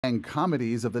And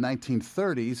comedies of the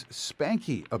 1930s,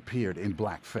 Spanky appeared in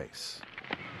blackface.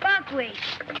 Buckwheat,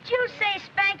 did you say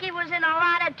Spanky was in a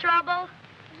lot of trouble?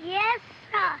 Yes,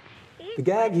 sir. The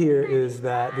gag here is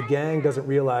that the gang doesn't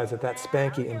realize that that's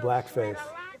Spanky in blackface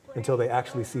until they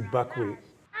actually see Buckwheat.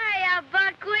 Hiya,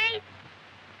 Buckwheat.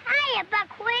 Hiya,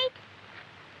 Buckwheat.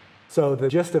 So the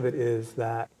gist of it is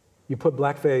that you put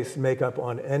blackface makeup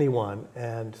on anyone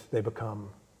and they become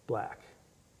black.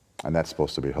 And that's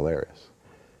supposed to be hilarious.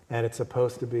 And it's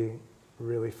supposed to be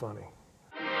really funny.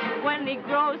 When he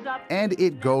grows up. And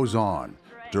it goes on.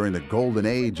 During the golden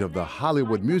age of the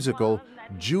Hollywood musical,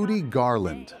 Judy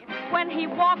Garland. When he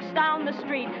walks down the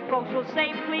street, folks will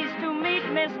say, pleased to meet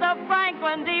Mr.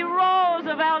 Franklin D.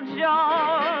 Roosevelt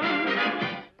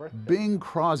Jones. Bing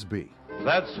Crosby.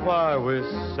 That's why we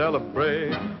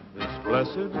celebrate this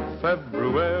blessed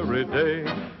February day.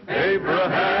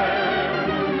 Abraham.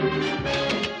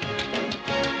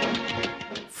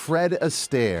 Fred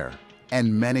Astaire,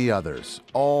 and many others,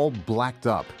 all blacked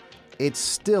up. It's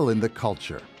still in the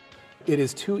culture. It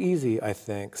is too easy, I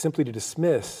think, simply to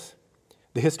dismiss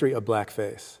the history of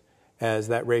blackface as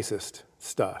that racist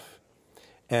stuff.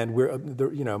 And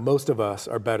most of us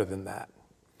are better than that.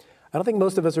 I don't think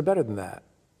most of us are better than that.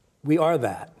 We are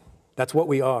that. That's what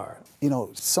we are. You know,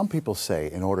 some people say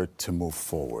in order to move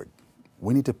forward,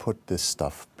 we need to put this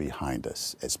stuff behind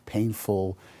us, as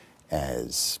painful,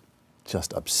 as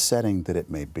just upsetting that it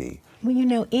may be. Well, you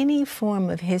know, any form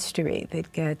of history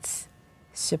that gets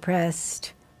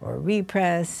suppressed or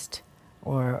repressed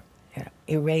or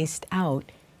erased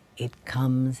out, it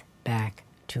comes back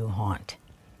to haunt.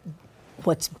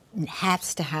 What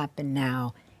has to happen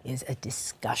now is a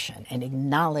discussion, an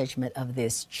acknowledgement of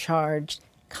this charged,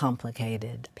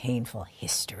 complicated, painful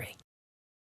history.